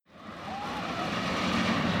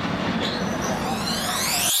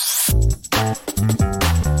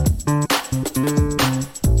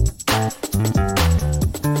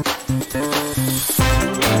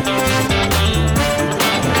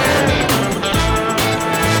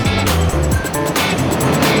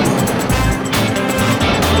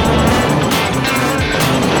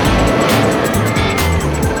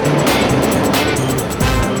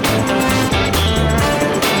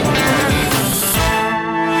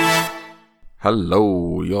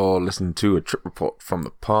Hello, you're listening to a trip report from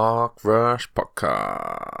the Park Rush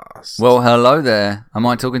podcast. Well, hello there. Am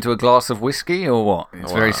I talking to a glass of whiskey or what?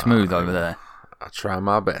 It's very smooth over there. I try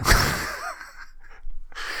my best.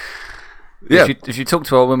 Yeah. If you talk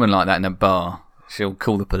to a woman like that in a bar, she'll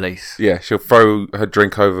call the police. Yeah, she'll throw her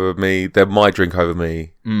drink over me, then my drink over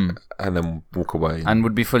me, and then walk away. And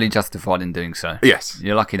would be fully justified in doing so. Yes.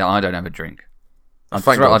 You're lucky that I don't have a drink. I'd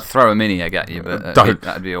Thank God. throw a mini egg at you, but Don't.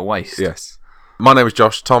 that'd be a waste. Yes. My name is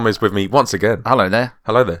Josh. Tom is with me once again. Hello there.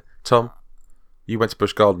 Hello there. Tom, you went to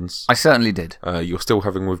Busch Gardens. I certainly did. You're still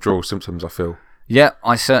having withdrawal symptoms, I feel. Yeah,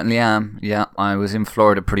 I certainly am. Yeah, I was in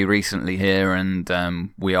Florida pretty recently here, and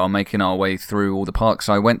we are making our way through all the parks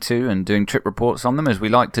I went to and doing trip reports on them, as we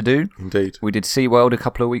like to do. Indeed. We did SeaWorld a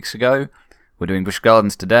couple of weeks ago. We're doing Busch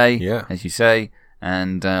Gardens today, Yeah. as you say.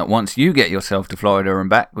 And once you get yourself to Florida and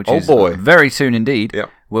back, which is boy. very soon indeed, Yep.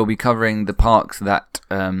 we'll be covering the parks that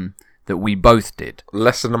we both did.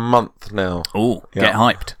 Less than a month now. Oh, Yeah. get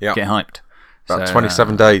hyped. Yeah. Get hyped. About So,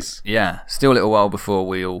 27 days. Yeah, still a little while before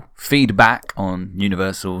we'll feed back on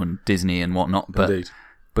Universal and Disney and whatnot, but Indeed.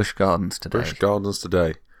 Busch Gardens today. Busch Gardens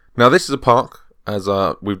today. Now, this is a park, as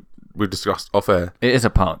we've discussed off air. It is a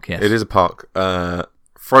park, yes. It is a park.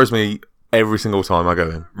 Throws me every single time I go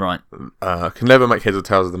in. Right. Can never make heads or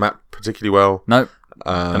tails of the map particularly well. No,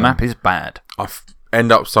 the map is bad. End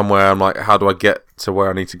up somewhere. I'm like, how do I get to where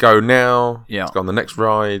I need to go now? Yeah. Let's go on the next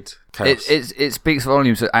ride. Chaos. It speaks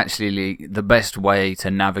volumes that actually the best way to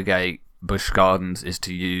navigate Busch Gardens is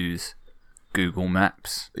to use Google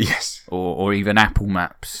Maps Yes. or even Apple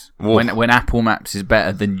Maps. Oof. When Apple Maps is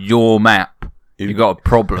better than your map, you've got a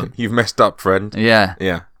problem. You've messed up, friend. Yeah.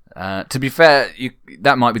 Yeah. To be fair,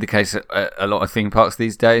 that might be the case at a lot of theme parks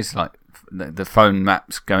these days. Like the phone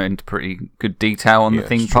maps go into pretty good detail on the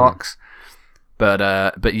theme it's true. parks.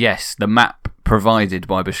 But yes, the map provided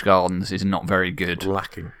by Busch Gardens is not very good.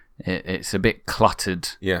 Lacking. It's a bit cluttered.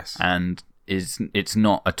 Yes. And it's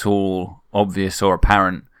not at all obvious or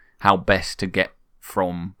apparent how best to get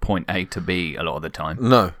from point A to B a lot of the time.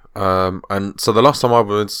 No. And so the last time I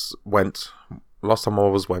went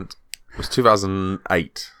was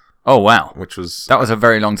 2008, Oh wow, which was that was a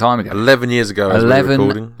very long time ago. 11 years ago. As we were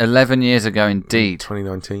recording. 11 years ago indeed.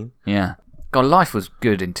 2019. Yeah. God, life was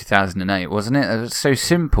good in 2008, wasn't it? It was so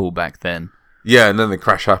simple back then. Yeah, and then the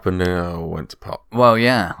crash happened and I went to pop. Well,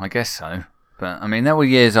 yeah, I guess so. But I mean, there were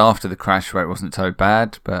years after the crash where it wasn't so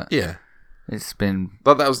bad. But Yeah. it's been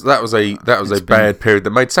But that was a bad period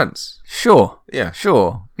that made sense. sure, Yeah.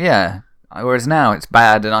 yeah. Whereas now it's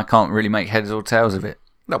bad and I can't really make heads or tails of it.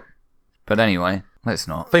 No. But anyway, let's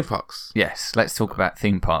not. Theme parks. Yes, let's talk about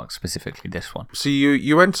theme parks, specifically this one. So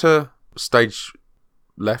you enter stage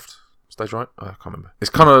left, stage right? I can't remember.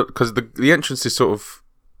 It's kind of because the entrance is sort of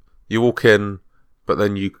you walk in, but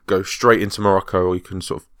then you go straight into Morocco, or you can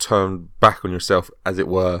sort of turn back on yourself, as it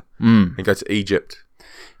were, and go to Egypt.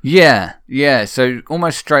 Yeah. So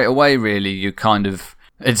almost straight away, really,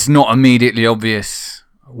 it's not immediately obvious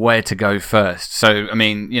where to go first. So, I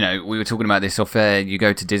mean, we were talking about this off air. You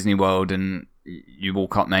go to Disney World and you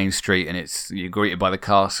walk up Main Street and you're greeted by the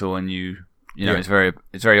castle and it's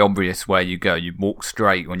very obvious where you go. You walk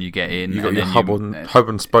straight when you get in. You got and your then hub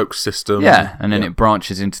and spoke system. Yeah, and then it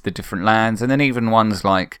branches into the different lands, and then even ones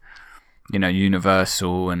like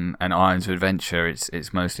Universal and Islands of Adventure.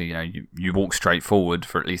 It's mostly you walk straight forward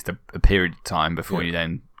for at least a period of time before you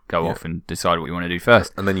then go off and decide what you want to do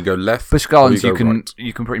first. And then you go left. Busch Gardens, or you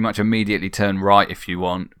go can pretty much immediately turn right if you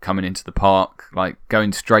want coming into the park. Like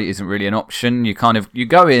going straight isn't really an option. You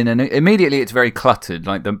go in and immediately it's very cluttered.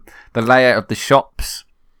 Like the layout of the shops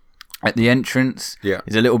at the entrance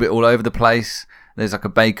is a little bit all over the place. There's like a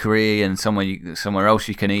bakery and somewhere else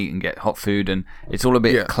you can eat and get hot food, and it's all a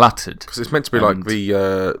bit cluttered. Because it's meant to be like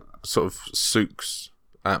the sort of souks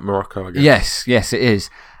at Morocco, I guess. Yes, it is.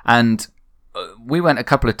 And we went a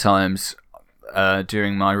couple of times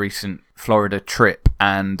during my recent Florida trip,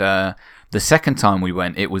 and the second time we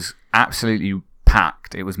went, it was absolutely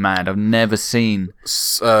packed. It was mad. I've never seen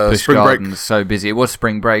Busch Gardens so busy. It was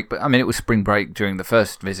spring break, but I mean, it was spring break during the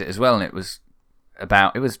first visit as well, and it was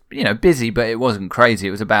busy, but it wasn't crazy.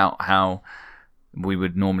 It was about how we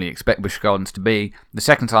would normally expect Busch Gardens to be. The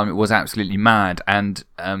second time, it was absolutely mad, and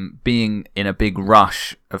being in a big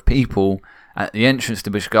rush of people at the entrance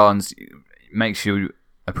to Busch Gardens makes you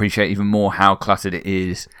appreciate even more how cluttered it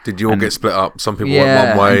is. Did you all get split up? Some people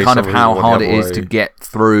went one way, and kind of some how people went hard the it other is way. to get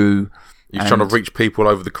through. You're trying to reach people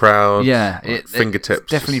over the crowd. Yeah, fingertips.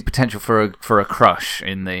 It's definitely potential for a crush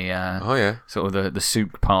in the sort of the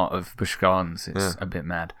souk part of Busch Gardens. It's a bit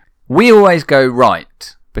mad. We always go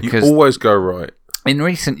right because you always go right. In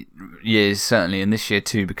recent years, certainly, and this year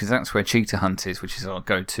too, because that's where Cheetah Hunt is, which is our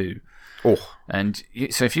go-to. Oh, And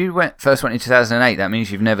so if you first went in 2008, that means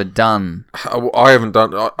you've never done... I haven't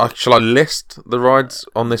done... shall I list the rides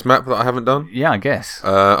on this map that I haven't done? Yeah, I guess.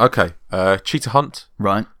 Okay. Cheetah Hunt.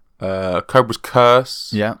 Right. Cobra's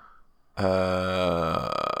Curse. Yeah.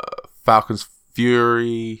 Falcon's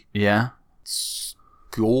Fury. Yeah.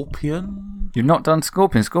 Scorpion? You've not done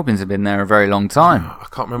Scorpion. Scorpions have been there a very long time. I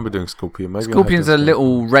can't remember doing Scorpion. Maybe Scorpion's a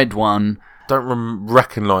little red one. Don't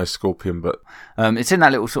recognise Scorpion, but... It's in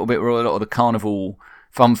that little sort of bit where a lot of the carnival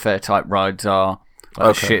funfair type rides are.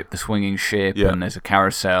 Like the ship, the swinging ship, and there's a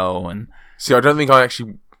carousel. And see, I don't think I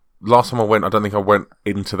actually... Last time I went, I don't think I went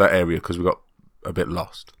into that area because we got a bit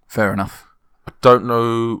lost. Fair enough. I don't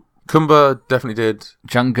know... Kumba definitely did.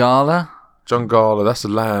 Jungala? Jungala, that's the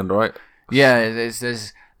land, right? Yeah,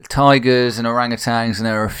 there's tigers and orangutans, and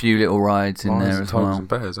there are a few little rides in there as well. Tigers and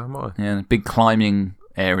bears, oh my. Yeah, a big climbing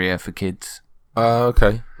area for kids.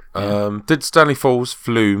 Okay. Did Stanley Falls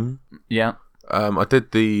Flume. Yeah. I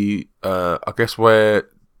did the, I guess where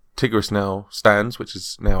Tigris now stands, which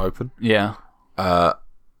is now open. Yeah.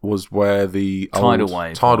 Was where the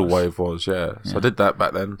tidal wave was, yeah. So I did that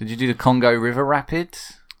back then. Did you do the Congo River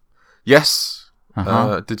Rapids? Yes.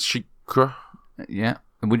 Uh-huh. Did Shikra. Yeah.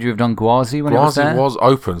 Would you have done Gwazi when it was there? Gwazi was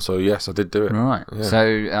open, so yes, I did do it. Right. Yeah.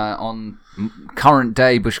 So on current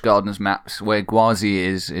day Busch Gardens maps, where Gwazi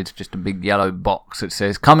is, it's just a big yellow box that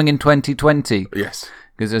says coming in 2020. Yes.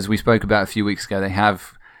 Because as we spoke about a few weeks ago, they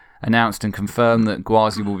have announced and confirmed that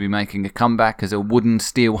Gwazi will be making a comeback as a wooden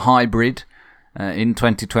steel hybrid in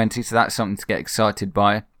 2020. So that's something to get excited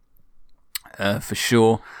by, for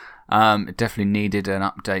sure. It definitely needed an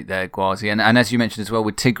update there, Gwazi. And as you mentioned as well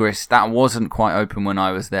with Tigris, that wasn't quite open when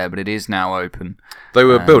I was there, but it is now open. They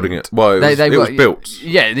were building it. Well, it was built.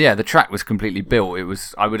 Yeah, the track was completely built. It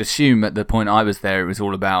was. I would assume at the point I was there, it was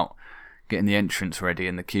all about getting the entrance ready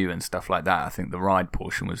and the queue and stuff like that. I think the ride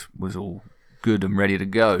portion was all good and ready to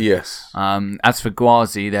go. Yes. As for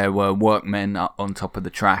Gwazi, there were workmen up on top of the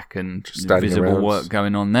track and visible work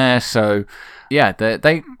going on there. So, yeah,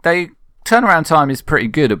 they turnaround time is pretty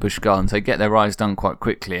good at Busch Gardens. They get their rides done quite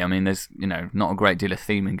quickly. I mean, there's not a great deal of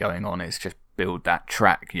theming going on. It's just build that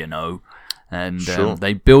track, and sure.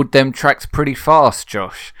 They build them tracks pretty fast,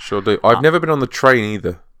 Josh. Sure do. I've never been on the train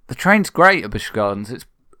either. The train's great at Busch Gardens.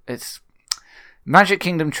 It's Magic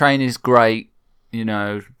Kingdom train is great.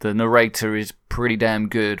 The narrator is pretty damn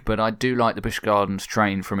good, but I do like the Busch Gardens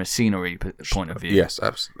train from a scenery point of view. Yes,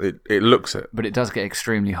 absolutely. It looks it. But it does get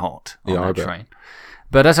extremely hot on I that bet. train.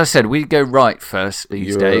 But as I said, we go right first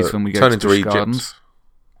these days when we go to Busch Gardens.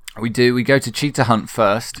 We do. We go to Cheetah Hunt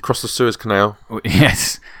first. Across the Suez Canal.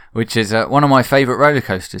 Yes, which is one of my favourite roller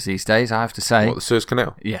coasters these days, I have to say. What, the Suez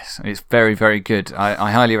Canal? Yes, it's very, very good.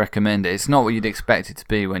 I highly recommend it. It's not what you'd expect it to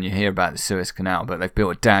be when you hear about the Suez Canal, but they've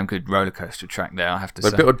built a damn good roller coaster track there, I have to say.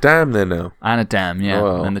 They've built a dam there now. And a dam, yeah.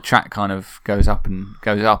 Wow. And the track kind of goes up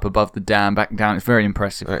above the dam, back down. It's very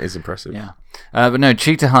impressive. That is impressive. Yeah. But no,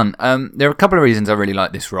 Cheetah Hunt. There are a couple of reasons I really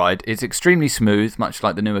like this ride. It's extremely smooth, much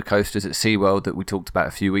like the newer coasters at SeaWorld that we talked about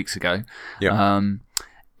a few weeks ago. Yeah.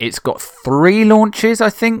 It's got 3 launches, I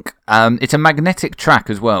think. It's a magnetic track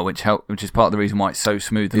as well, which is part of the reason why it's so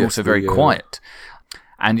smooth and also very quiet.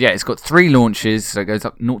 And yeah, it's got 3 launches, so it goes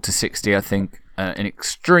up 0 to 60, I think, in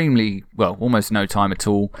extremely, almost no time at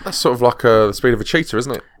all. That's sort of like the speed of a cheetah,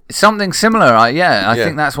 isn't it? Something similar, I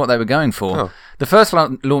think that's what they were going for. Oh. The first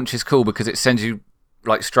launch is cool because it sends you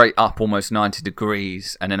like straight up almost 90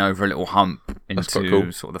 degrees and then over a little hump into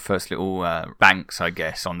cool. sort of the first little banks, I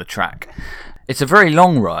guess, on the track. It's a very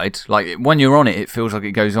long ride. Like when you're on it, it feels like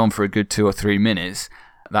it goes on for a good 2 or 3 minutes.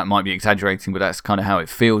 That might be exaggerating, but that's kind of how it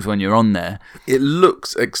feels when you're on there. It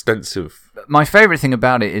looks extensive. My favourite thing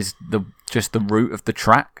about it is just the route of the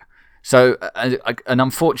track. So an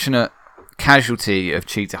unfortunate casualty of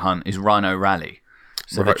Cheetah Hunt is Rhino Rally.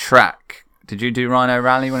 So the track... Did you do Rhino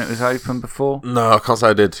Rally when it was open before? No, I can't say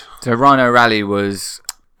I did. So Rhino Rally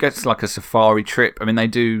gets like a safari trip. I mean, they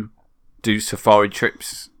do safari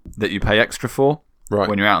trips that you pay extra for. Right.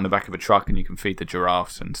 When you're out on the back of a truck and you can feed the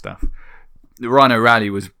giraffes and stuff. The Rhino Rally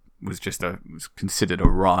was considered a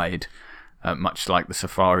ride, much like the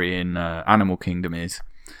safari in Animal Kingdom is.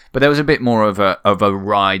 But there was a bit more of a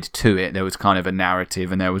ride to it. There was kind of a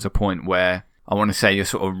narrative, and there was a point where I want to say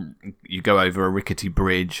you go over a rickety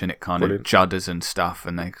bridge and it kind of judders and stuff,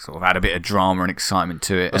 and they sort of add a bit of drama and excitement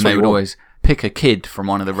to it. And they would always pick a kid from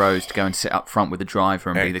one of the rows to go and sit up front with the driver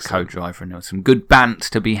and be the co-driver, and there was some good bants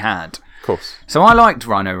to be had. Of course. So I liked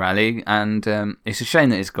Rhino Rally, and it's a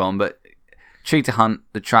shame that it's gone, but Cheetah Hunt,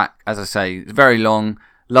 the track, as I say, is very long,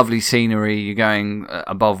 lovely scenery. You're going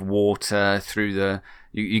above water through the.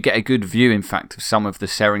 You get a good view, in fact, of some of the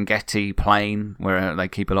Serengeti plain where they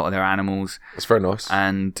keep a lot of their animals. It's very nice.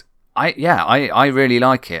 And I really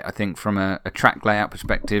like it. I think from a track layout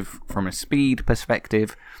perspective, from a speed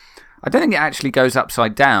perspective, I don't think it actually goes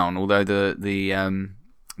upside down. Although the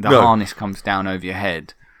harness comes down over your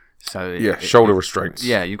head, so shoulder restraints.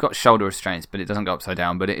 Yeah, you've got shoulder restraints, but it doesn't go upside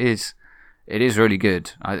down. But it is really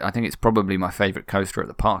good. I think it's probably my favourite coaster at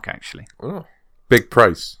the park, actually. Oh. Big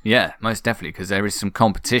praise. Yeah, most definitely, because there is some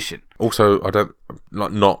competition. Also,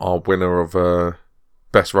 not our winner of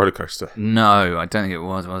best roller coaster. No, I don't think it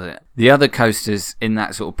was it? The other coasters in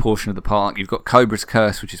that sort of portion of the park, you've got Cobra's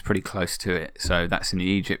Curse, which is pretty close to it. So that's in the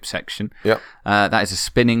Egypt section. Yep. That is a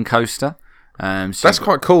spinning coaster. So that's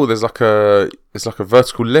quite cool. There's like a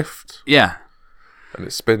vertical lift. Yeah. And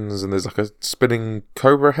it spins, and there's like a spinning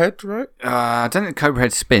Cobra head, right? I don't think the Cobra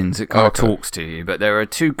head spins. It kind of talks to you. But there are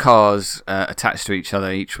 2 cars attached to each other,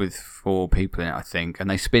 each with 4 people in it, I think. And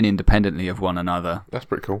they spin independently of one another. That's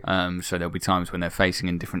pretty cool. So there'll be times when they're facing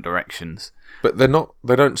in different directions. But they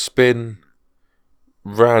don't spin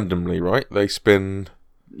randomly, right? They spin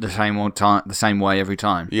the same way every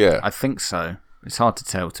time. Yeah. I think so. It's hard to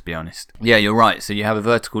tell, to be honest. Yeah, you're right. So you have a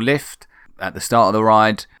vertical lift at the start of the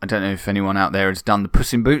ride. I don't know if anyone out there has done the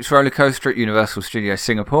Puss in Boots roller coaster at Universal Studios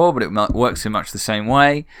Singapore, but it works in much the same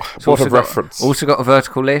way. What a reference. Also got a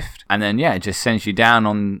vertical lift, and then it just sends you down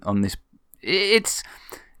on this. It's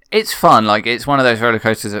fun. Like, it's one of those roller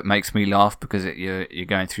coasters that makes me laugh because you're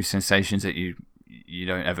going through sensations that you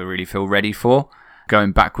don't ever really feel ready for.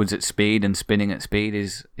 Going backwards at speed and spinning at speed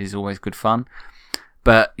is always good fun.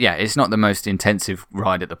 But yeah, it's not the most intensive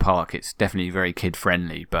ride at the park. It's definitely very kid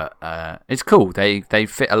friendly, but it's cool. They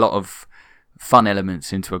fit a lot of fun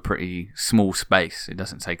elements into a pretty small space. It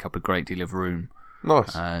doesn't take up a great deal of room.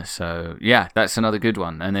 Nice. So yeah, that's another good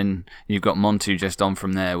one. And then you've got Montu just on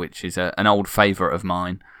from there, which is an old favourite of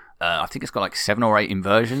mine. I think it's got like 7 or 8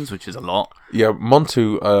 inversions, which is a lot. Yeah,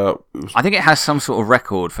 Montu. I think it has some sort of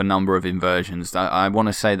record for number of inversions. I want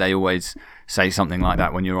to say they always say something like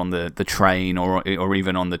that when you're on the train or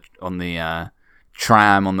even on the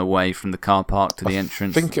tram on the way from the car park to the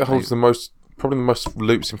entrance. I think it holds probably the most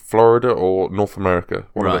loops in Florida or North America.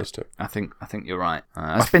 One of those 2. I think you're right.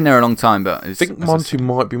 It's been there a long time, but I think Montu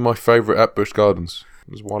might be my favourite at Busch Gardens.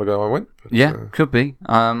 It was a while ago I went. But, yeah, could be.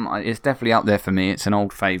 It's definitely up there for me. It's an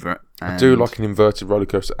old favourite. I do like an inverted roller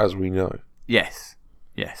coaster, as we know. Yes.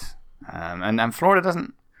 And Florida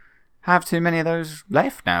doesn't have too many of those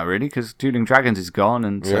left now, really, because Dueling Dragons is gone,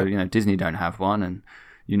 and so Disney don't have one, and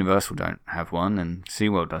Universal don't have one, and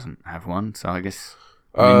SeaWorld doesn't have one. So I guess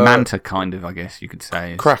Manta, kind of, I guess you could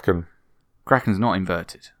say. Kraken. Kraken's not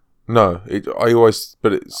inverted. No, you always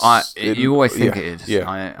think it is. Yeah,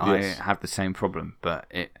 I have the same problem, but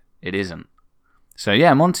it isn't. So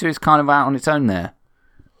yeah, Montu is kind of out on its own there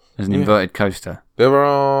as an inverted coaster.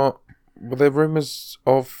 Were there rumours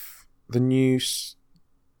of the new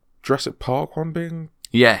Jurassic Park one being?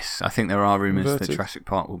 Yes, I think there are rumours inverted? that Jurassic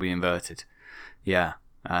Park will be inverted. Yeah,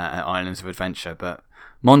 at Islands of Adventure, but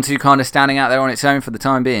Montu kind of standing out there on its own for the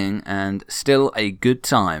time being, and still a good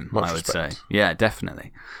time, I would say. Yeah,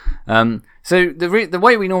 definitely. So the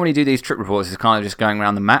way we normally do these trip reports is kind of just going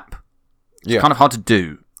around the map. It's kind of hard to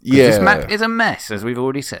do. This map is a mess, as we've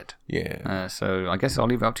already said. Yeah. So I guess I'll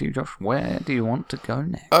leave it up to you, Josh. Where do you want to go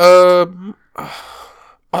next? I'm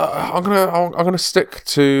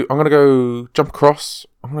gonna go jump across.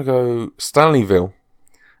 I'm gonna go Stanleyville.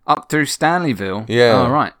 Up through Stanleyville. Yeah.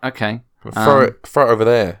 Oh, right. Okay. Throw it over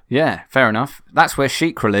there. Yeah, fair enough. That's where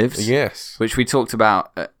Sheikra lives. Yes. Which we talked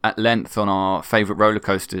about at length on our favourite roller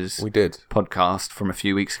coasters podcast from a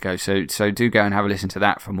few weeks ago. So do go and have a listen to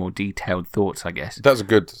that for more detailed thoughts, I guess. That's a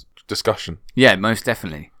good discussion. Yeah, most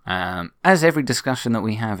definitely. As every discussion that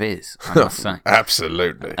we have is, I must say.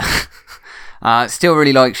 Absolutely. Still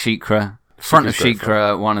really like Sheikra. Front of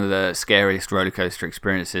Sheikra, one of the scariest roller coaster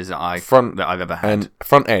experiences that I've ever had. And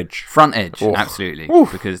Front Edge. Front Edge, Oof. Absolutely.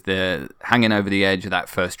 Oof. Because they're hanging over the edge of that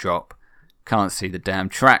first drop. Can't see the damn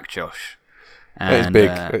track, Josh. And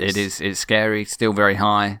it's big. It's scary, still very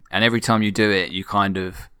high. And every time you do it, you kind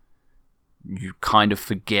of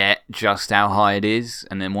forget just how high it is.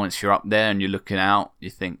 And then once you're up there and you're looking out, you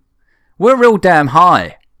think, we're real damn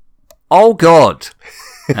high. Oh, God.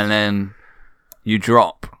 And then you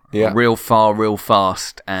drop. Yeah. Real far, real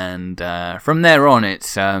fast, and from there on,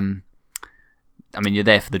 it's. You're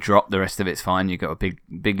there for the drop. The rest of it's fine. You've got a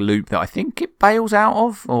big loop that I think it bails out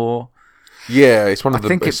of, or yeah, it's one of I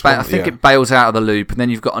think it bails out of the loop, and then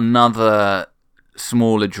you've got another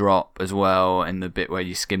smaller drop as well in the bit where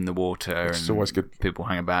you skim the water, it's and always good. People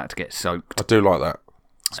hang about to get soaked. I do like that.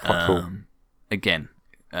 It's quite cool. Again,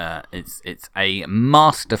 it's a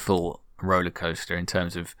masterful roller coaster in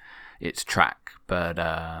terms of its track, but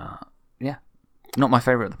yeah, not my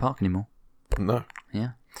favourite at the park anymore. No.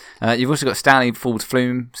 Yeah. You've also got Stanley Falls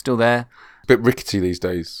Flume still there. A bit rickety these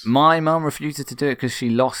days. My mum refused to do it because she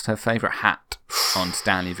lost her favourite hat on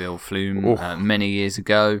Stanleyville Flume many years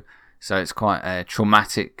ago. So it's quite a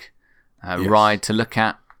traumatic ride to look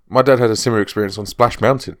at. My dad had a similar experience on Splash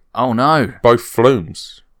Mountain. Oh no! Both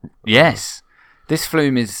flumes. Yes, this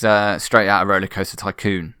flume is straight out of Roller Coaster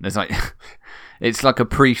Tycoon. There's like, it's like a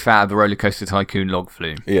prefab Roller Coaster Tycoon log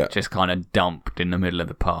flume. Yeah, just kind of dumped in the middle of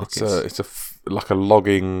the park. It's like a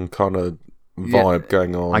logging kind of vibe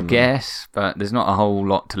going on. I guess, but there's not a whole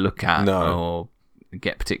lot to look at or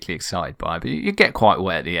get particularly excited by. But you get quite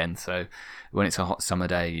wet at the end, so when it's a hot summer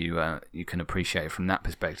day, you can appreciate it from that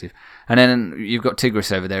perspective. And then you've got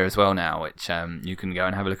Tigris over there as well now, which you can go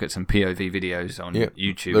and have a look at some POV videos on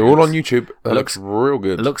YouTube. They're all on YouTube. It looks real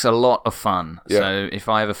good. It looks a lot of fun. Yeah. So if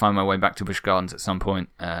I ever find my way back to Busch Gardens at some point,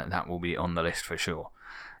 that will be on the list for sure.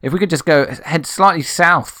 If we could just head slightly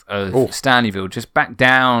south of Stanleyville, just back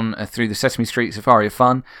down through the Sesame Street Safari of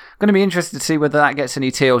Fun. Going to be interested to see whether that gets any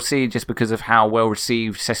TLC just because of how well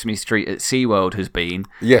received Sesame Street at SeaWorld has been.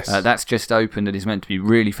 Yes. That's just opened and is meant to be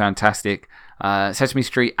really fantastic. Sesame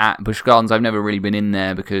Street at Busch Gardens, I've never really been in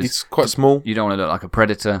there because it's quite small. You don't want to look like a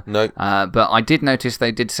predator. No. But I did notice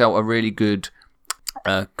they did sell a really good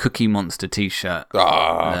Cookie Monster t-shirt.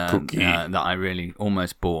 Cookie. That I really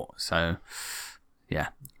almost bought. So, yeah.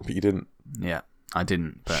 But you didn't. Yeah, I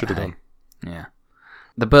didn't. Should have done. Yeah.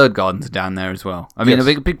 The bird gardens are down there as well. I mean,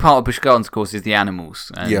 a big part of Busch Gardens, of course, is the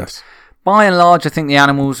animals. And yes. By and large, I think the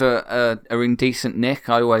animals are in decent nick.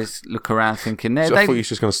 I always look around thinking... I thought you were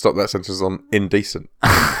just going to stop that sentence on indecent.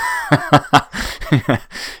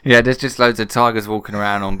 Yeah, there's just loads of tigers walking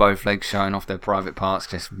around on both legs showing off their private parts,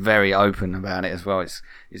 just very open about it as well. It's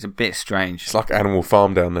a bit strange. It's like Animal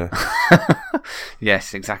Farm down there.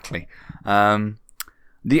 Yes, exactly.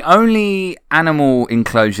 The only animal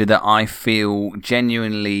enclosure that I feel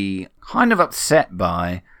genuinely kind of upset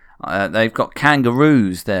by, they've got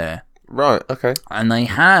kangaroos there. Right, okay. And they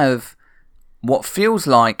have what feels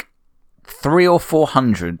like 300 or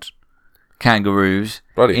 400 kangaroos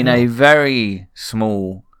in a very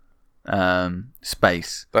small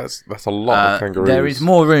space. That's a lot of kangaroos. There is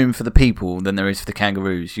more room for the people than there is for the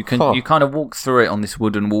kangaroos. You kind of walk through it on this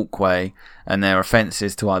wooden walkway, and there are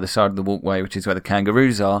fences to either side of the walkway, which is where the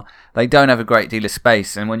kangaroos are. They don't have a great deal of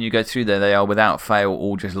space, and when you go through there, they are without fail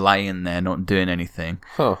all just laying there, not doing anything.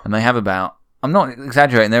 And they have about, I'm not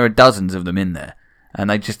exaggerating, there are dozens of them in there. And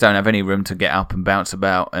they just don't have any room to get up and bounce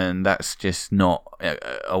about, and that's just not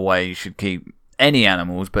a way you should keep any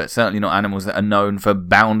animals, but certainly not animals that are known for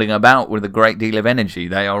bounding about with a great deal of energy.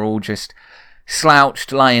 They are all just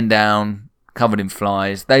slouched, lying down, covered in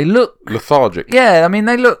flies. They look... lethargic. Yeah, I mean,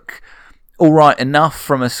 they look all right enough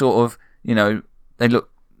from a sort of, they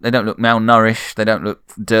don't look malnourished, they don't look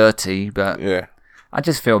dirty, but yeah. I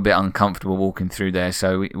just feel a bit uncomfortable walking through there,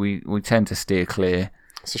 so we tend to steer clear.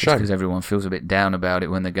 It's a shame. Because everyone feels a bit down about it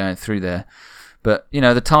when they're going through there. But,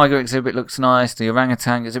 the tiger exhibit looks nice. The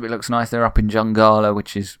orangutan exhibit looks nice. They're up in Jungala,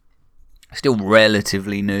 which is still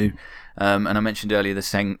relatively new. And I mentioned earlier the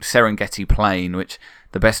Serengeti Plain, which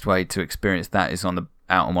the best way to experience that is out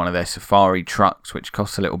on one of their safari trucks, which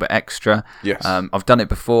costs a little bit extra. Yes. I've done it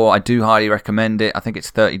before. I do highly recommend it. I think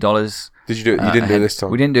it's $30. Did you do it? You didn't do it this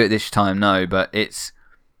time? We didn't do it this time, no. But it's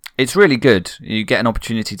really good. You get an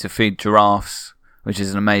opportunity to feed giraffes, which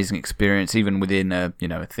is an amazing experience, even within a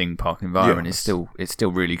theme park environment. Yes. It's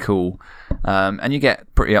still really cool, and you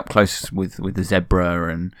get pretty up close with the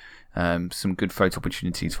zebra and some good photo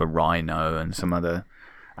opportunities for rhino and some other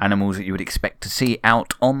animals that you would expect to see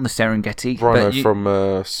out on the Serengeti. Rhino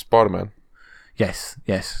from Spider-Man. Yes,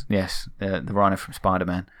 the rhino from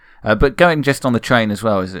Spider-Man. But going just on the train as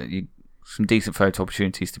well is some decent photo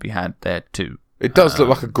opportunities to be had there too. It does look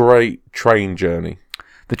like a great train journey.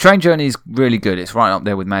 The train journey is really good. It's right up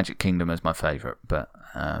there with Magic Kingdom as my favourite, but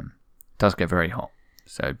it does get very hot.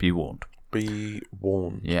 So be warned. Be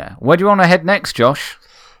warned. Yeah. Where do you want to head next, Josh?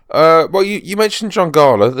 Well, you mentioned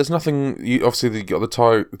Jungala. There's nothing... Obviously, you got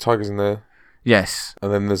the tigers in there. Yes.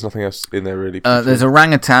 And then there's nothing else in there, really. There's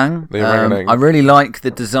orangutan. The orangutan. I really like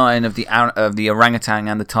the design of the orangutan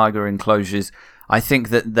and the tiger enclosures. I think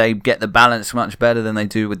that they get the balance much better than they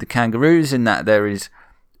do with the kangaroos, in that there is,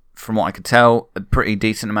 from what I could tell, a pretty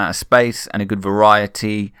decent amount of space and a good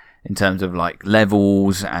variety in terms of like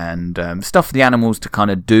levels and stuff for the animals to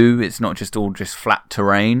kind of do. It's not just all flat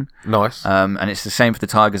terrain. Nice. And it's the same for the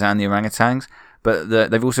tigers and the orangutans. But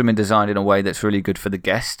they've also been designed in a way that's really good for the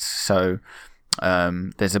guests. So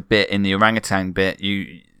There's a bit in the orangutan bit.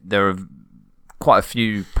 There are quite a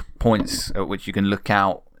few points at which you can look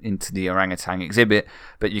out into the orangutan exhibit,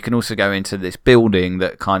 but you can also go into this building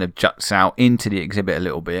that kind of juts out into the exhibit a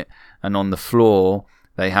little bit, and on the floor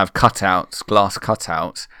they have cutouts, glass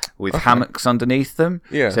cutouts with hammocks underneath them.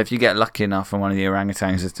 Yeah. So if you get lucky enough and one of the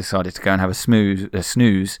orangutans has decided to go and have a snooze, not a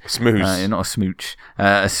smooch,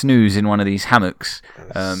 a snooze in one of these hammocks,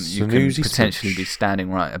 you can potentially be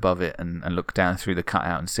standing right above it and look down through the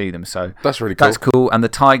cutout and see them. So that's really cool. That's cool. And the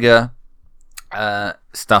tiger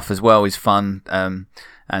stuff as well is fun.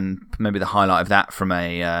 And maybe the highlight of that from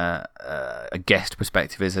a guest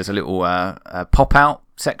perspective is there's a little pop-out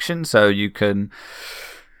section, so you can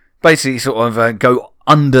basically sort of go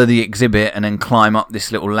under the exhibit and then climb up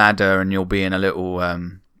this little ladder, and you'll be in a little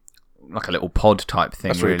like a little pod type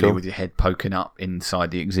thing, really cool. With your head poking up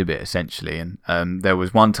inside the exhibit essentially. And there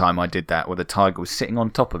was one time I did that where the tiger was sitting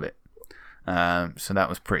on top of it. So that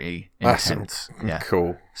was pretty intense.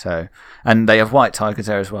 Cool. So, and they have white tigers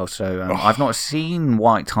there as well. So I've not seen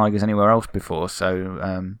white tigers anywhere else before.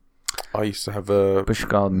 So I used to have a Busch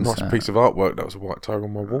Gardens nice piece of artwork that was a white tiger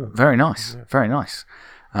on my wall. Very nice, very nice.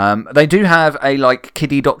 They do have a like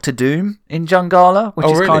kiddie Doctor Doom in Jungala, which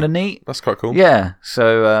is really? kind of neat. That's quite cool. Yeah.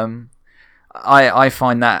 So I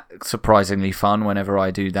find that surprisingly fun whenever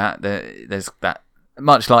I do that. There's that,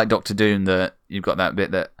 much like Doctor Doom, that you've got that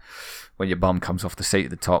bit that when your bum comes off the seat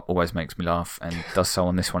at the top, always makes me laugh, and does so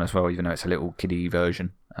on this one as well, even though it's a little kiddie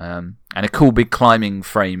version. And a cool big climbing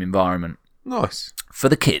frame environment. Nice. For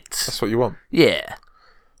the kids. That's what you want. Yeah.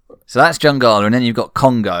 So that's Jungala, and then you've got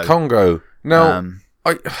Congo. Now,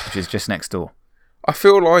 which is just next door. I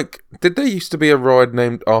feel like, did there used to be a ride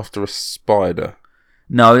named after a spider?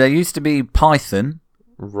 No, there used to be Python.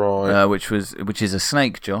 Right. Which is a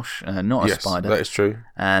snake, Josh, not a spider. That is true.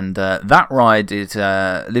 And that ride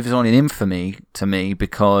lives on in infamy to me,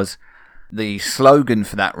 because the slogan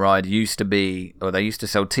for that ride used to be, or they used to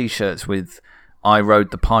sell T-shirts with "I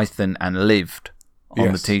rode the Python and lived"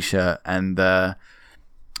 on the T-shirt, and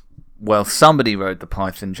well, somebody rode the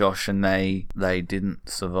Python, Josh, and they didn't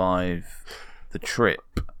survive the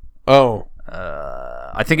trip. Oh.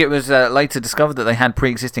 I think it was later discovered that they had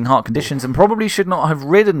pre-existing heart conditions and probably should not have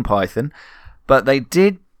ridden Python, but they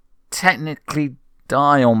did technically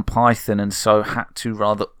die on Python, and so had to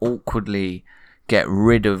rather awkwardly get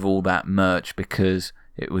rid of all that merch because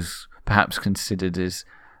it was perhaps considered as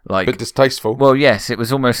like a bit distasteful. Well, yes, it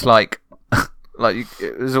was almost like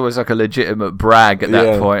it was almost like a legitimate brag at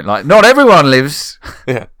that point. Like, not everyone lives.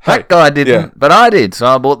 Yeah, that guy didn't, but I did, so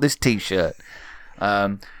I bought this T-shirt.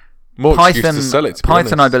 More excuse to sell it, to be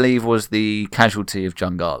Python, honest. I believe, was the casualty of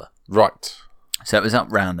Jungala. Right. So it was up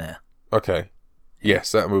round there. Okay.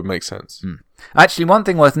 Yes, that would make sense. Actually, one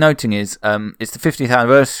thing worth noting is it's the 50th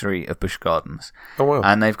anniversary of Busch Gardens. Oh, wow.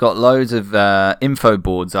 And they've got loads of info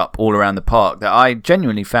boards up all around the park that I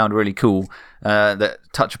genuinely found really cool, that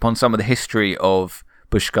touch upon some of the history of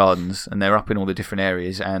Busch Gardens, and they're up in all the different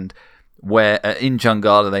areas. And where in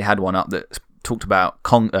Jungala they had one up that talked about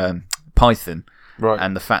Python. Right.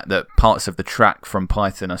 And the fact that parts of the track from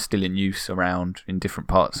Python are still in use around in different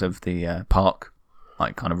parts of the park,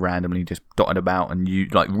 like kind of randomly just dotted about and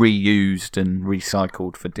like reused and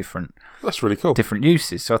recycled for different. That's really cool. Different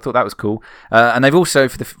uses. So I thought that was cool. And they've also,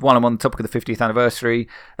 while I'm on the topic of the 50th anniversary,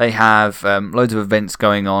 they have loads of events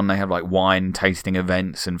going on. They have like wine tasting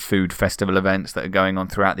events and food festival events that are going on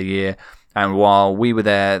throughout the year. And while we were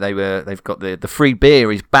there, they've got the free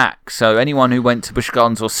beer is back. So anyone who went to Busch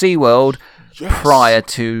Gardens or SeaWorld prior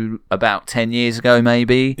to about 10 years ago,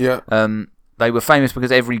 maybe, they were famous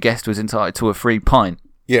because every guest was entitled to a free pint.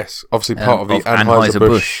 Yes, obviously part of the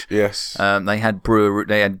Anheuser-Busch. Yes. They had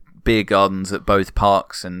beer gardens at both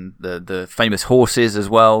parks, and the famous horses as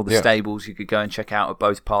well, the stables you could go and check out at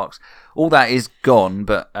both parks. All that is gone,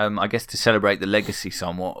 but I guess to celebrate the legacy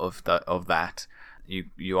somewhat of that,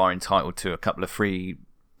 you are entitled to a couple of free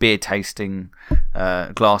beer tasting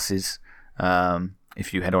glasses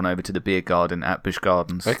if you head on over to the beer garden at Busch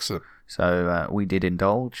Gardens. Excellent. So we did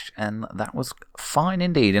indulge, and that was fine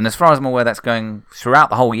indeed. And as far as I'm aware, that's going throughout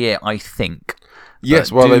the whole year, I think.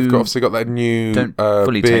 Yes, well, they've obviously got that new don't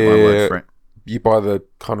fully beer. Take my word for it. You buy the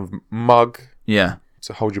kind of mug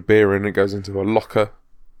to hold your beer in. It goes into a locker.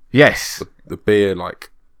 Yes. The beer,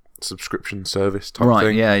 like, subscription service type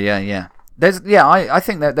thing. Right, yeah. I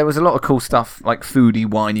think that there was a lot of cool stuff, like foodie,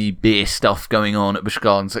 winey, beer stuff going on at Busch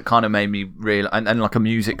Gardens that kind of made me real, and like a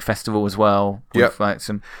music festival as well. With like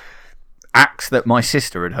some acts that my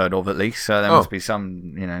sister had heard of, at least. So there must be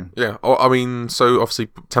some, Yeah, I mean, so obviously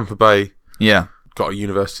Tampa Bay. Yeah. Got a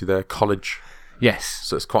university there, college. Yes.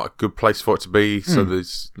 So it's quite a good place for it to be. So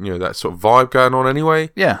there's, that sort of vibe going on anyway.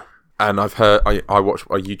 Yeah. And I've heard, I watched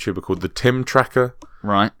a YouTuber called the Tim Tracker.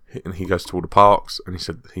 Right. And he goes to all the parks, and he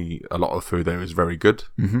said a lot of the food there is very good.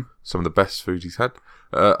 Mm-hmm. Some of the best food he's had.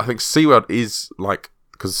 I think SeaWorld is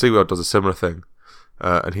because SeaWorld does a similar thing.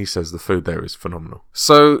 And he says the food there is phenomenal.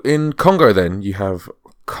 So in Congo then, you have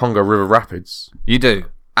Congo River Rapids. You do.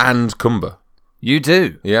 And Kumba. You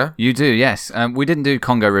do. Yeah? You do, yes. We didn't do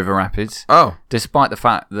Congo River Rapids. Oh. Despite the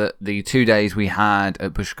fact that the 2 days we had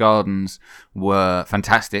at Busch Gardens were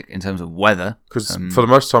fantastic in terms of weather. Because for the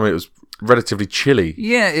most time it was relatively chilly.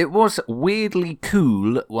 Yeah, it was weirdly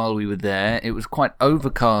cool while we were there. It was quite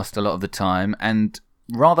overcast a lot of the time and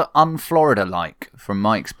rather un-Florida-like from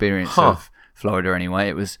my experience of Florida anyway.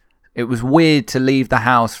 It was weird to leave the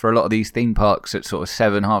house for a lot of these theme parks at sort of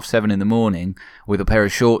 7, half 7 in the morning with a pair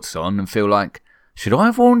of shorts on and feel like, should I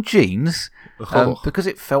have worn jeans? Because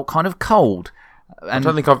it felt kind of cold. And I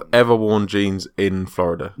don't think I've ever worn jeans in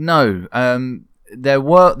Florida. No. There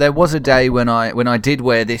was a day when I did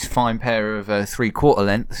wear this fine pair of 3/4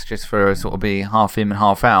 lengths just for sort of be half in and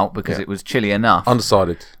half out because it was chilly enough.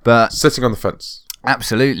 Undecided. But sitting on the fence.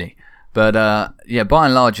 Absolutely. But by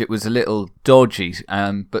and large, it was a little dodgy.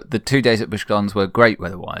 But the 2 days at Busch Gardens were great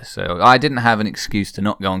weather-wise. So I didn't have an excuse to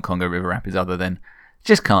not go on Congo River Rapids other than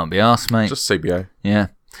just can't be arsed, mate. Just CBA. Yeah.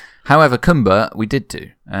 However, Kumba, we did do.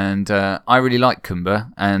 And I really like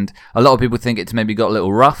Kumba. And a lot of people think it's maybe got a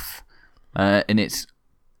little rough in its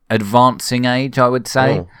advancing age, I would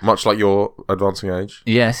say. Oh, much like your advancing age.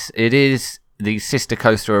 Yes, it is the sister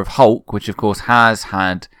coaster of Hulk, which of course has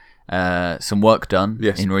had some work done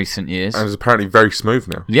in recent years. And it's apparently very smooth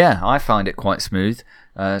now. Yeah, I find it quite smooth,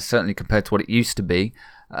 certainly compared to what it used to be.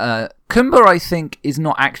 Kumba, I think, is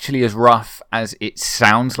not actually as rough as it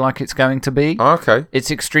sounds like it's going to be. Oh, okay. It's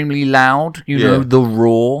extremely loud. You know, the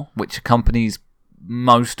roar, which accompanies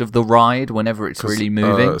most of the ride whenever it's really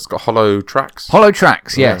moving. It's got hollow tracks. Hollow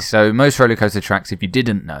tracks, yes. So most roller coaster tracks, if you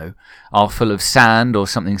didn't know, are full of sand or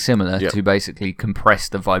something similar to basically compress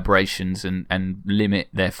the vibrations and limit,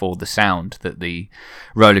 therefore, the sound that the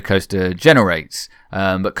roller coaster generates.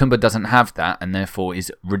 But Kumba doesn't have that and therefore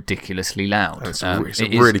is ridiculously loud. It's a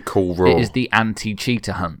really cool roar. It is the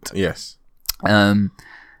anti-cheetah hunt. Yes.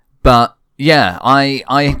 But yeah,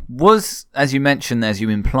 I was, as you mentioned, as you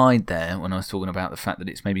implied there, when I was talking about the fact that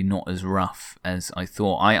it's maybe not as rough as I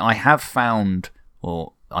thought. I have found,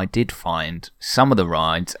 or I did find, some of the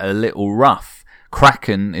rides a little rough.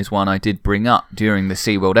 Kraken is one I did bring up during the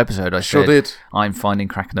SeaWorld episode. I sure said, did. I'm finding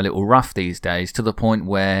Kraken a little rough these days, to the point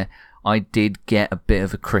where I did get a bit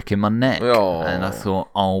of a crick in my neck. Oh. And I thought,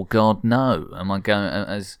 oh God, no. Am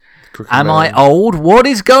I old? What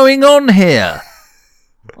is going on here?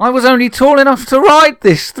 I was only tall enough to ride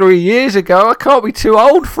this 3 years ago. I can't be too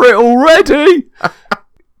old for it already.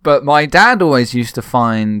 But my dad always used to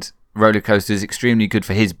find roller coasters extremely good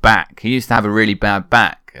for his back. He used to have a really bad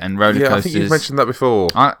back, and roller coasters. I think you've mentioned that before.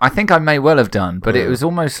 I think I may well have done, but it was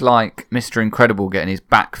almost like Mr. Incredible getting his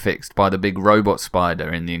back fixed by the big robot spider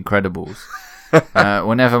in The Incredibles.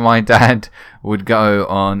 Whenever my dad would go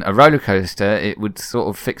on a roller coaster, it would sort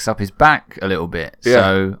of fix up his back a little bit. Yeah.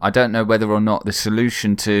 So I don't know whether or not the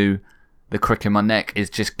solution to the crick in my neck is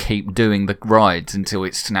just keep doing the rides until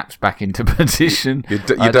it snaps back into position. Your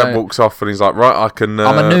dad walks off and he's like, right, I'm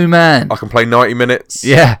a new man. I can play 90 minutes.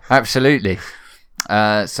 Yeah, absolutely. So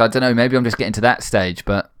I don't know, maybe I'm just getting to that stage,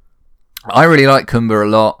 but I really like Kumba a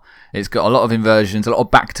lot. It's got a lot of inversions, a lot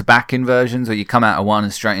of back-to-back inversions where you come out of one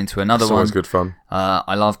and straight into another one. It's always good fun.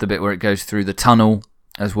 I love the bit where it goes through the tunnel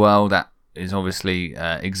as well. That is obviously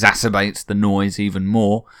exacerbates the noise even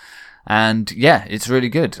more. And yeah, it's really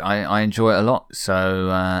good. I enjoy it a lot.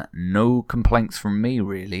 So no complaints from me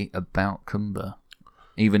really about Kumba.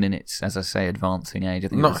 Even in its, as I say, advancing age. I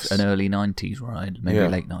think it was an early 90s ride, maybe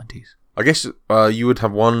late 90s. I guess you would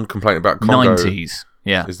have one complaint about Congo. 90s,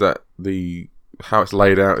 yeah. Is that how it's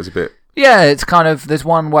laid out is a bit... Yeah, it's kind of, there's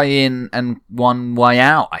one way in and one way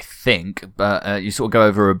out, I think, but you sort of go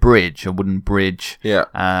over a bridge, a wooden bridge,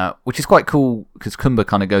 which is quite cool because Kumba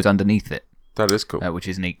kind of goes underneath it. That is cool. Which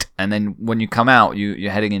is neat. And then when you come out,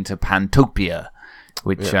 you're heading into Pantopia,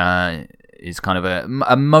 which is kind of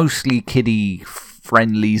a mostly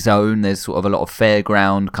kiddie-friendly zone. There's sort of a lot of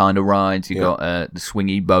fairground kind of rides. You got the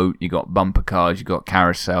swingy boat, you got bumper cars, you got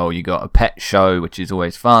carousel, you got a pet show, which is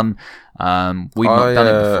always fun. We've not done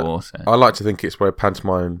it before. So. I like to think it's where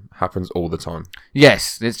pantomime happens all the time.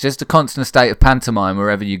 Yes, it's just a constant state of pantomime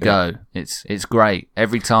wherever you go. It's great.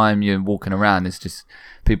 Every time you're walking around, it's just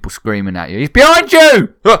people screaming at you. He's behind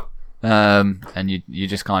you! And you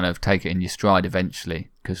just kind of take it in your stride eventually,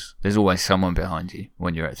 because there's always someone behind you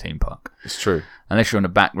when you're at a theme park. It's true. Unless you're on the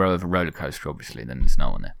back row of a roller coaster, obviously, then there's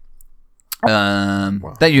no one there.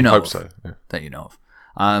 Well, that you know hope of. so. Yeah. That you know of.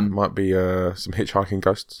 Might be some hitchhiking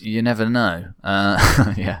ghosts. You never know.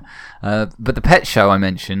 Yeah. But the pet show I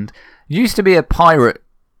mentioned used to be a pirate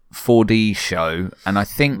 4D show, and I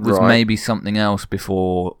think was maybe something else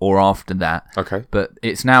before or after that. Okay. But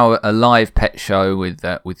it's now a live pet show with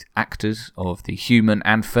actors of the human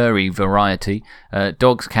and furry variety.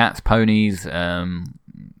 Dogs, cats, ponies,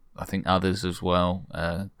 I think others as well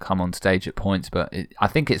come on stage at points, but I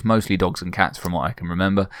think it's mostly dogs and cats from what I can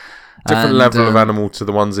remember. Different level of animal to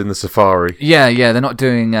the ones in the safari. Yeah, they're not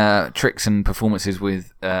doing tricks and performances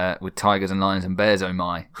with tigers and lions and bears. Oh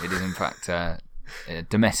my! It is in fact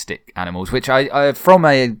domestic animals, which I from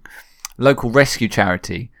a local rescue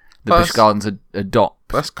charity, the Busch Gardens adopt.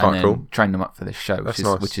 That's quite and cool. Train them up for this show,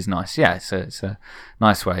 which is nice. Yeah, it's a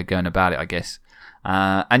nice way of going about it, I guess.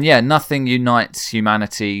 And yeah, nothing unites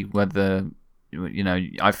humanity. Whether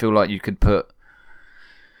I feel like you could put.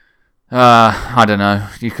 I don't know.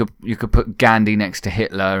 You could put Gandhi next to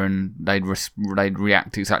Hitler, and they'd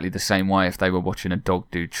react exactly the same way if they were watching a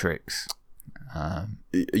dog do tricks.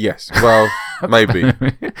 Yes, well, maybe.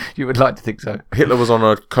 You would like to think so. Hitler was on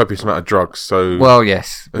a copious amount of drugs, so well,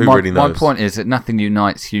 yes. Who really knows? My point is that nothing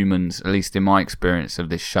unites humans, at least in my experience of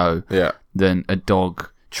this show, than a dog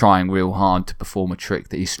trying real hard to perform a trick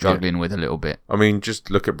that he's struggling with a little bit. I mean, just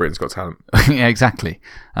look at Britain's Got Talent. Yeah, exactly.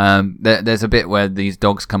 There's a bit where these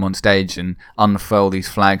dogs come on stage and unfurl these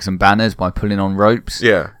flags and banners by pulling on ropes.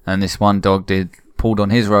 Yeah. And this one dog pulled on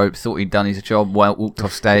his rope, thought he'd done his job, walked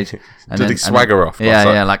off stage. And Did he swagger off? Yeah,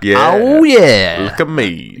 oh yeah. Look at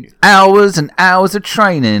me. Hours and hours of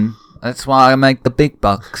training. That's why I make the big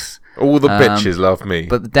bucks. All the bitches love me.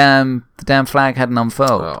 But the damn flag hadn't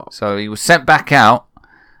unfurled. Oh. So he was sent back out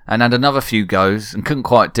and had another few goes and couldn't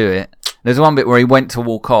quite do it. There's one bit where he went to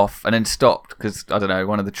walk off and then stopped because, I don't know,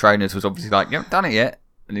 one of the trainers was obviously like, you haven't done it yet.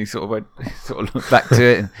 And he sort of looked back to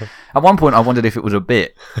it. And at one point I wondered if it was a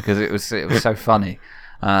bit because it was so funny.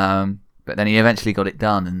 But then he eventually got it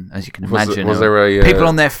done, and as you can imagine, was there people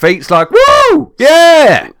on their feet like, woo!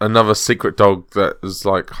 Yeah! Another secret dog that was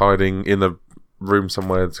like hiding in the room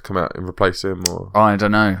somewhere to come out and replace him, or I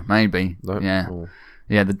don't know, maybe. No? Yeah. Or...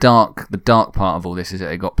 Yeah, the dark part of all this is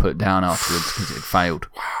that it got put down afterwards because it failed.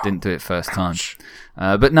 Wow. Didn't do it first time.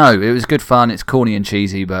 But no, it was good fun. It's corny and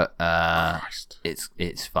cheesy, but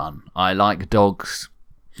it's fun. I like dogs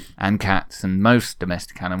and cats and most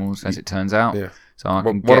domestic animals, as it turns out. Yeah. So I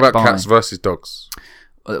can what about cats versus dogs?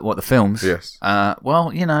 What, the films? Yes. Well,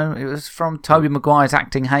 it was from Tobey Maguire's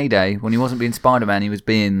acting heyday. When he wasn't being Spider-Man, he was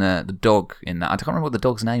being the dog in that. I can't remember what the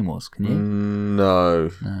dog's name was. Can you?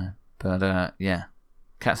 No. But yeah.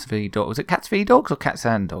 Cats v Dogs. Was it Cats v Dogs or Cats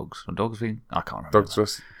and Dogs? Or Dogs v... I can't remember.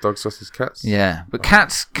 Dogs versus cats? Yeah. But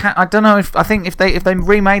Cats... I don't know if... I think if they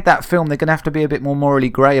remade that film, they're going to have to be a bit more morally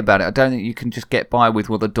grey about it. I don't think you can just get by with,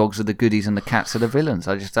 well, the dogs are the goodies and the cats are the villains.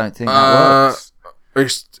 I just don't think that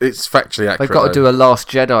works. It's factually accurate. They've got to do a Last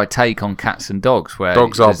Jedi take on cats and dogs, where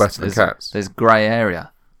dogs are better than cats. There's grey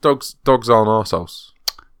area. Dogs aren't arseholes.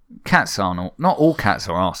 Cats aren't. Not all cats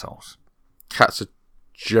are arseholes. Cats are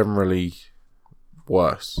generally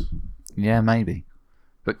worse. Yeah, maybe.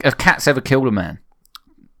 But have cats ever killed a man?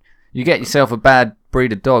 You get yourself a bad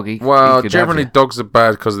breed of dog. Generally dogs are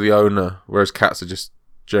bad because of the owner, whereas cats are just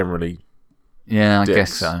generally. Yeah, I dicks.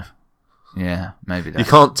 guess so. Yeah, maybe that. You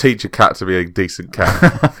can't teach a cat to be a decent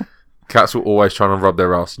cat. Cats will always try and rub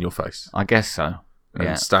their ass in your face. I guess so.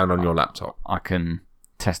 And stand on your laptop. I can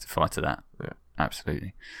testify to that. Yeah,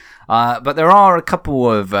 absolutely. But there are a couple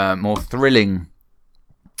of more thrilling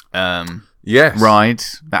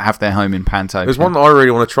rides that have their home in Pantopia. There's one that I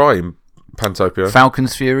really want to try in Pantopia.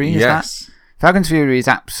 Falcon's Fury, is yes. that? Falcon's Fury is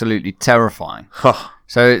absolutely terrifying.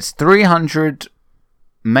 So it's 300,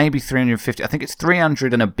 maybe 350. I think it's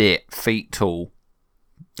 300 and a bit feet tall.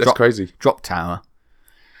 That's crazy. Drop tower.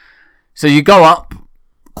 So you go up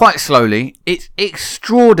quite slowly. It's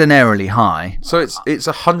extraordinarily high. So it's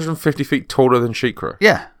 150 feet taller than SheiKra.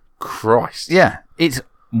 Yeah. Christ. Yeah. It's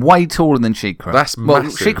way taller than SheiKra. That's massive.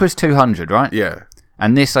 Well, SheiKra's 200, right? Yeah.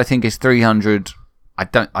 And this, I think, is 300. I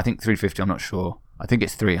think 350. I'm not sure. I think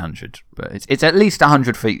it's 300, but it's at least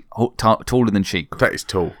 100 feet taller than SheiKra. That is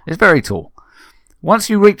tall. It's very tall. Once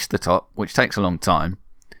you reach the top, which takes a long time,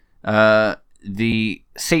 the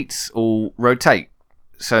seats all rotate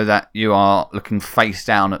so that you are looking face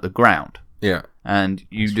down at the ground. Yeah. And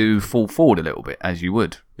you do fall forward a little bit, as you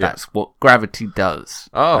would. Yeah. That's what gravity does.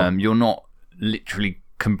 Oh. You're not literally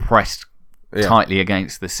compressed tightly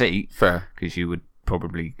against the seat. Fair. Because you would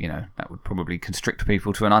probably, that would probably constrict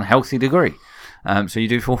people to an unhealthy degree. So you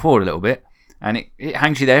do fall forward a little bit, and it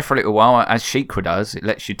hangs you there for a little while, as Shikra does. It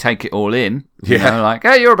lets you take it all in. Like,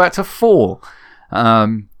 hey, you're about to fall.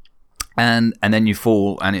 And then you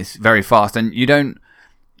fall, and it's very fast, and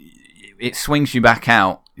it swings you back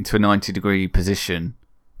out into a 90-degree position,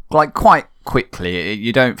 like, quite quickly.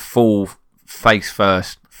 You don't fall face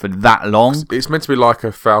first for that long. It's meant to be like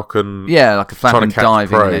a falcon. Yeah, like a falcon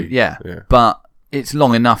diving. Prey. Yeah, but it's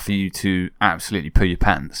long enough for you to absolutely poo your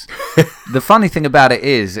pants. The funny thing about it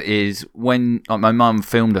is when my mum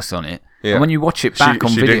filmed us on it, and when you watch it back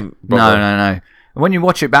on video, no. When you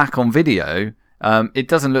watch it back on video, it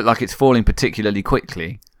doesn't look like it's falling particularly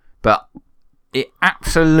quickly, but it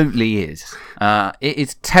absolutely is. It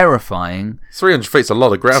is terrifying. 300 feet's a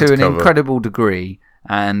lot of ground to an cover. Incredible degree,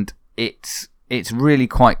 and it's really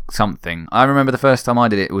quite something. I remember the first time I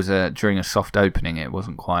did it was during a soft opening. It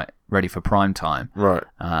wasn't quite ready for prime time. Right.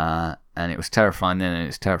 And it was terrifying then, and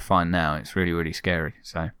it's terrifying now. It's really, really scary.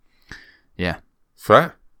 So, yeah.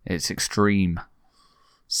 Fair. It's extreme.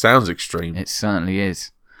 Sounds extreme. It certainly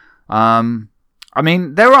is. I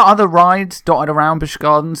mean, there are other rides dotted around Busch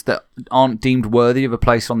Gardens that aren't deemed worthy of a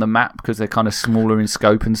place on the map because they're kind of smaller in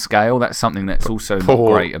scope and scale. That's something that's also not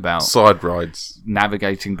great about side rides.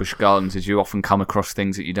 Navigating Busch Gardens, is you often come across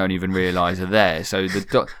things that you don't even realise are there. So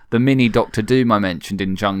the mini Doctor Doom I mentioned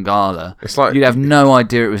in Jungala, it's like, you'd have no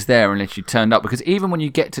idea it was there unless you turned up, because even when you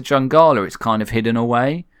get to Jungala, it's kind of hidden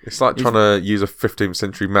away. It's like trying to use a 15th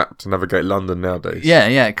century map to navigate London nowadays. Yeah,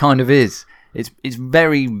 it kind of is. It's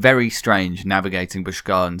very, very strange navigating Busch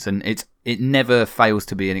Gardens, and it never fails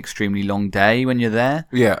to be an extremely long day when you're there.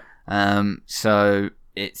 Yeah. So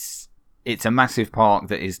it's a massive park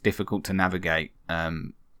that is difficult to navigate,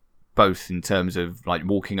 both in terms of like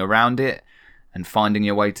walking around it and finding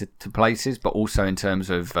your way to places, but also in terms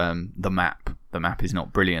of the map. The map is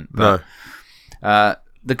not brilliant. But, no.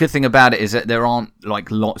 The good thing about it is that there aren't like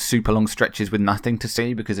super long stretches with nothing to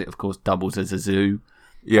see, because it of course doubles as a zoo.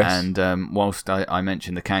 Yes. And whilst I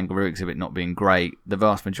mentioned the kangaroo exhibit not being great, the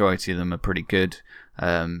vast majority of them are pretty good.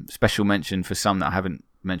 Special mention for some that I haven't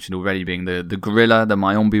mentioned already being the gorilla, the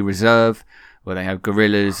Mayombe Reserve, where they have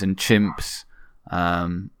gorillas and chimps,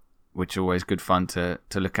 which are always good fun to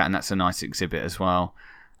look at, and that's a nice exhibit as well.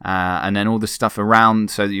 And then all the stuff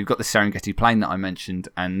around, so you've got the Serengeti Plain that I mentioned,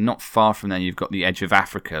 and not far from there you've got the Edge of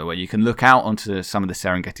Africa, where you can look out onto some of the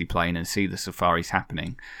Serengeti Plain and see the safaris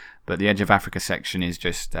happening. But the Edge of Africa section is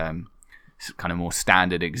just kind of more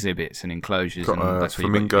standard exhibits and enclosures. Got, and that's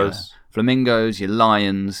flamingos. Flamingos, your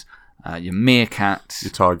lions, your meerkats.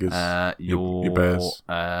 Your tigers. Your bears.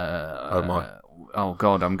 Oh my. Oh,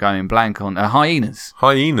 God, I'm going blank on... hyenas.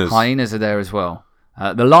 Hyenas. Hyenas are there as well.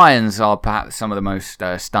 The lions are perhaps some of the most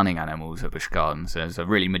stunning animals at Busch Gardens. There's a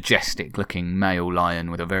really majestic-looking male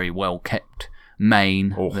lion with a very well-kept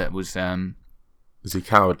mane that was... Is he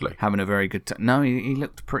cowardly? Having a very good time. No, he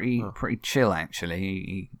looked pretty chill, actually.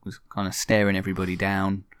 He was kind of staring everybody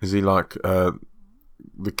down. Is he like the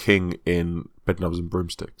king in Bedknobs and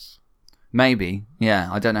Broomsticks? Maybe, yeah.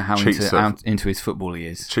 I don't know how into his football he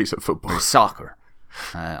is. Cheats at football. Or soccer.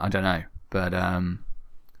 I don't know. But,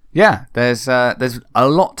 yeah, there's a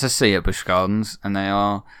lot to see at Busch Gardens, and they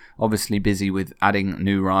are obviously busy with adding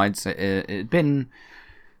new rides. It'd been...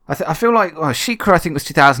 I feel like Shikra, I think, was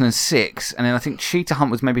 2006, and then I think Cheetah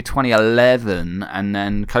Hunt was maybe 2011, and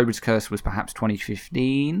then Cobra's Curse was perhaps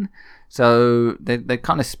 2015. So they're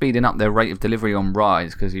kind of speeding up their rate of delivery on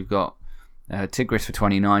rides, because you've got Tigris for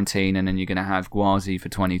 2019, and then you're going to have Gwazi for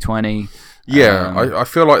 2020. Yeah, I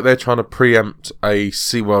feel like they're trying to preempt a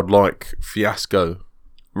SeaWorld-like fiasco.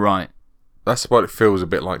 Right. That's what it feels a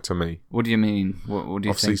bit like to me. What do you mean? What do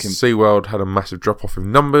you think? Obviously, SeaWorld had a massive drop-off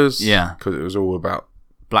in numbers. Yeah. Because it was all about...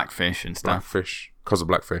 Blackfish and stuff. Blackfish. Because of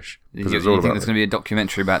Blackfish. You think there's going to be a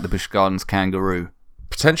documentary about the Busch Gardens kangaroo?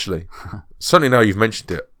 Potentially. Certainly now you've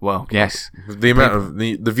mentioned it. Well, yes. The amount of...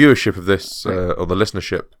 The viewership of this, or the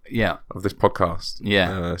listenership of this podcast.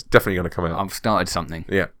 Yeah. It's definitely going to come out. I've started something.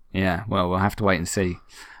 Yeah. Yeah, well, we'll have to wait and see.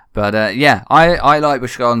 But, yeah, I like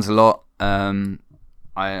Busch Gardens a lot.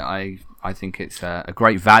 I think it's a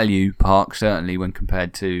great value park, certainly, when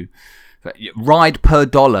compared to... Ride per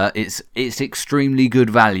dollar, it's extremely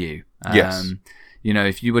good value. Yes. You know,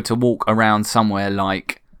 if you were to walk around somewhere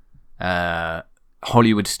like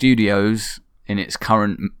Hollywood Studios in its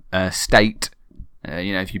current state,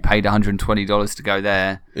 you know, if you paid $120 to go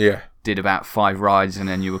there, did about 5 rides, and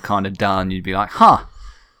then you were kind of done, you'd be like, oh,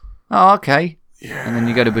 okay. Yeah. And then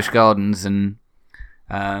you go to Busch Gardens, and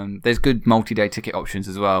There's good multi-day ticket options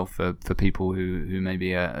as well for people who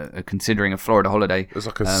maybe are considering a Florida holiday. There's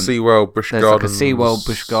like a SeaWorld, Busch There's Gardens. like a SeaWorld,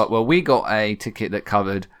 Busch Gardens. Well, we got a ticket that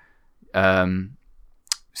covered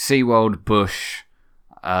SeaWorld, Busch,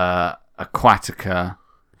 Aquatica.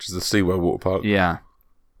 Which is the SeaWorld water park. Yeah.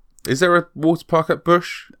 Is there a water park at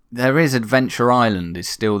Busch? There is Adventure Island. It's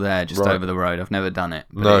still there, just Right. over the road. I've never done it,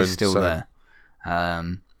 but No, it's still same. there.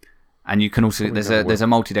 And you can also there's a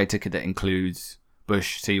multi-day ticket that includes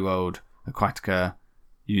Busch, SeaWorld, Aquatica,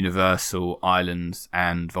 Universal Islands,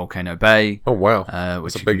 and Volcano Bay. Oh wow,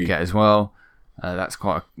 Which That's a you can biggie. get as well. That's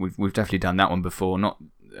quite. We've definitely done that one before. Not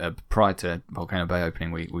prior to Volcano Bay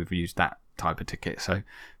opening. We've used that type of ticket. So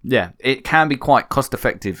yeah, it can be quite cost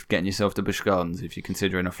effective getting yourself to Busch Gardens if you're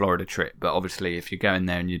considering a Florida trip. But obviously, if you're going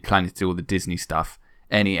there and you're planning to do all the Disney stuff,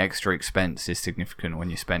 any extra expense is significant when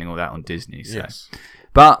you're spending all that on Disney. So. Yes.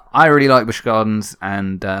 But I really like Busch Gardens,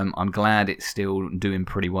 and I'm glad it's still doing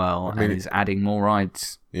pretty well and is adding more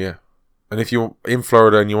rides. Yeah. And if you're in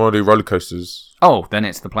Florida and you want to do roller coasters, Oh, then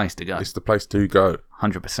it's the place to go. it's the place to go.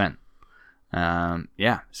 100%.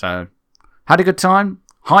 Yeah, so had a good time.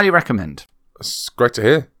 Highly recommend. It's great to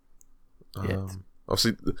hear. Yeah.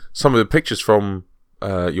 Obviously, some of the pictures from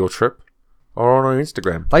your trip are on our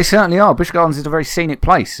Instagram. They certainly are. Busch Gardens is a very scenic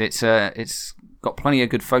place. It's got plenty of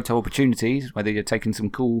good photo opportunities, whether you're taking some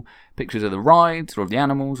cool pictures of the rides or of the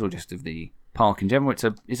animals or just of the park in general.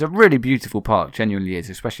 It's a really beautiful park, genuinely is,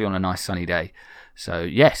 especially on a nice sunny day. So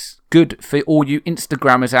yes, good for all you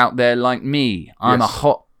Instagrammers out there like me. I'm Yes. a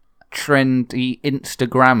hot, trendy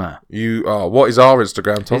Instagrammer. You are. What is our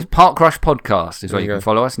Instagram, Tom? It's Park Crush Podcast is where There you you can go.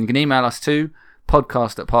 follow us, and you can email us too,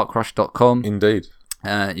 podcast@parkcrush.com. Indeed.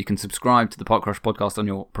 You can subscribe to the Park Crush Podcast on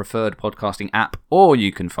your preferred podcasting app, or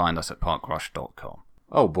you can find us at parkcrush.com.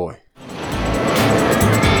 Oh boy.